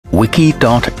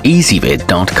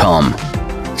wiki.ezvid.com.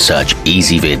 Search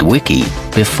Ezvid Wiki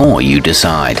before you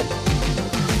decide.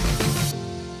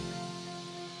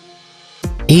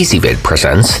 Ezvid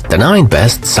presents the 9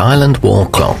 best silent wall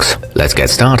clocks. Let's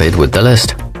get started with the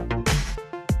list.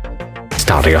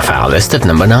 Starting off our list at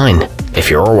number 9. If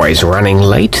you're always running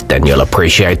late, then you'll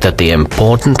appreciate that the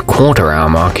important quarter-hour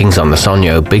markings on the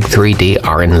Sonyo Big 3D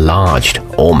are enlarged,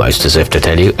 almost as if to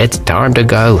tell you it's time to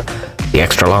go. The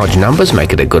extra large numbers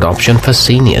make it a good option for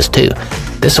seniors too.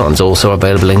 This one's also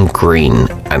available in green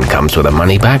and comes with a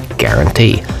money-back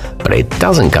guarantee, but it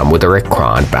doesn't come with a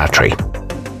required battery.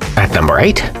 At number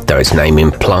 8, though its name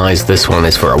implies this one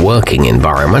is for a working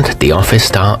environment, the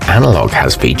office-style analog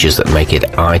has features that make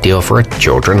it ideal for a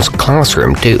children's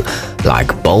classroom too,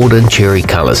 like bold and cheery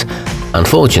colors.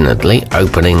 Unfortunately,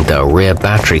 opening the rear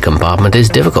battery compartment is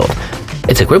difficult.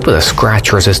 It's equipped with a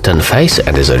scratch-resistant face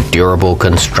and is a durable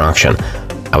construction.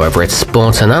 However, it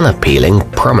sports an unappealing,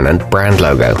 prominent brand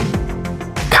logo.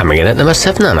 Coming in at number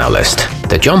 7 on our list,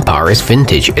 the Jomparis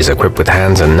Vintage is equipped with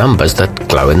hands and numbers that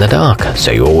glow in the dark,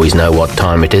 so you always know what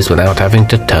time it is without having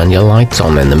to turn your lights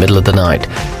on in the middle of the night.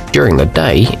 During the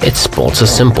day, it sports a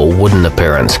simple wooden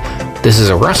appearance. This is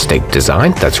a rustic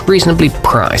design that's reasonably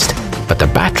priced, but the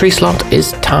battery slot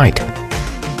is tight.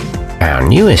 Our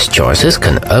newest choices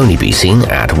can only be seen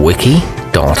at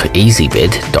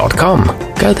wiki.ezvid.com.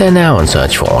 Go there now and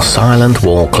search for silent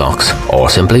wall clocks, or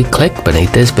simply click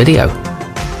beneath this video.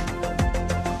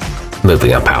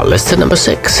 Moving up our list to number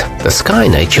 6, the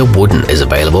Skynature Wooden is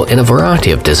available in a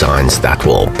variety of designs that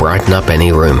will brighten up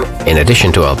any room. In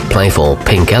addition to a playful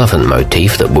pink elephant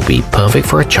motif that would be perfect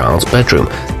for a child's bedroom,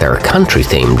 there are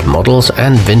country-themed models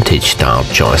and vintage-style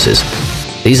choices.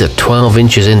 These are 12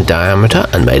 inches in diameter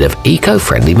and made of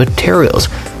eco-friendly materials.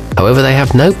 However, they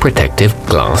have no protective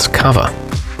glass cover.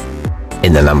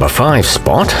 In the number 5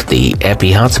 spot, the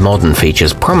Epi-Hut's Modern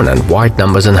features prominent white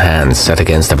numbers and hands set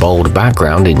against a bold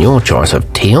background in your choice of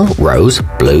teal, rose,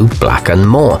 blue, black and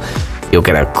more. You'll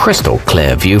get a crystal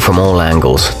clear view from all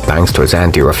angles, thanks to its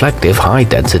anti-reflective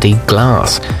high-density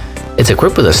glass. It's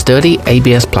equipped with a sturdy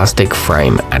ABS plastic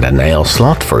frame and a nail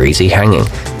slot for easy hanging.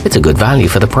 It's a good value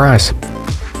for the price.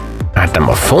 At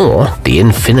number 4, the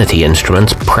Infinity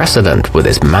Instruments Precedent with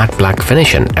its matte black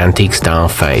finish and antique-style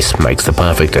face makes the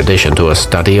perfect addition to a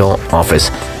study or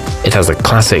office. It has the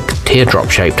classic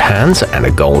teardrop-shaped hands and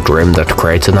a gold rim that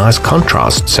creates a nice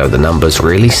contrast, so the numbers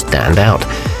really stand out.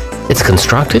 It's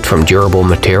constructed from durable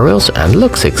materials and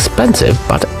looks expensive,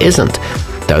 but isn't,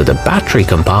 though the battery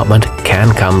compartment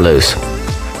can come loose.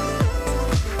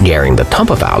 Nearing the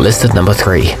top of our list at number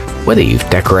 3. Whether you've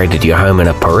decorated your home in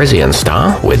a Parisian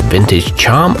style with vintage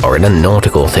charm or in a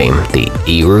nautical theme, the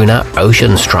eruner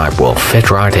ocean stripe will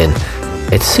fit right in.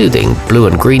 Its soothing blue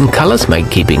and green colors make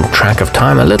keeping track of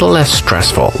time a little less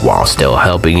stressful while still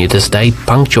helping you to stay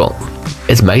punctual.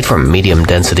 It's made from medium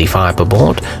density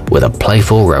fiberboard with a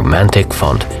playful romantic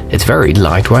font. It's very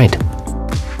lightweight.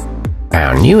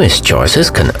 Our newest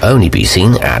choices can only be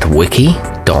seen at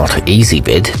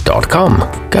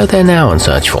wiki.ezvid.com. Go there now and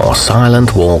search for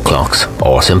silent wall clocks,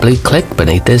 or simply click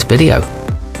beneath this video.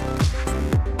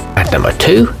 At number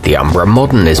 2, the Umbra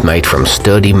Modern is made from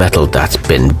sturdy metal that's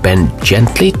been bent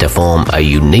gently to form a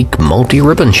unique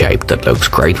multi-ribbon shape that looks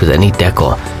great with any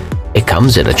decor. It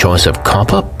comes in a choice of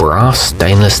copper, brass,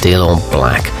 stainless steel or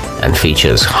black, and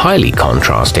features highly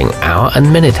contrasting hour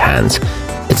and minute hands.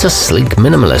 It's a sleek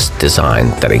minimalist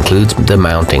design that includes the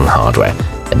mounting hardware.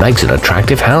 It makes an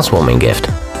attractive housewarming gift.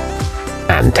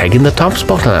 And taking the top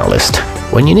spot on our list,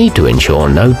 when you need to ensure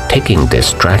no ticking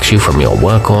distracts you from your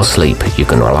work or sleep, you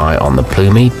can rely on the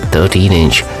Plumeet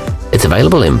 13-inch. It's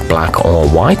available in black or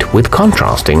white with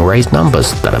contrasting raised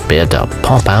numbers that appear to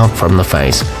pop out from the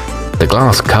face. The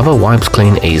glass cover wipes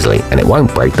clean easily and it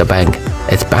won't break the bank.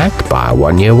 It's backed by a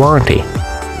 1-year warranty.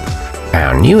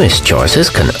 Our newest choices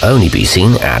can only be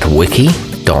seen at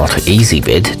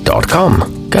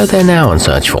wiki.ezvid.com. Go there now and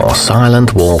search for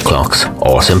silent wall clocks,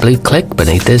 or simply click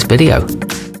beneath this video.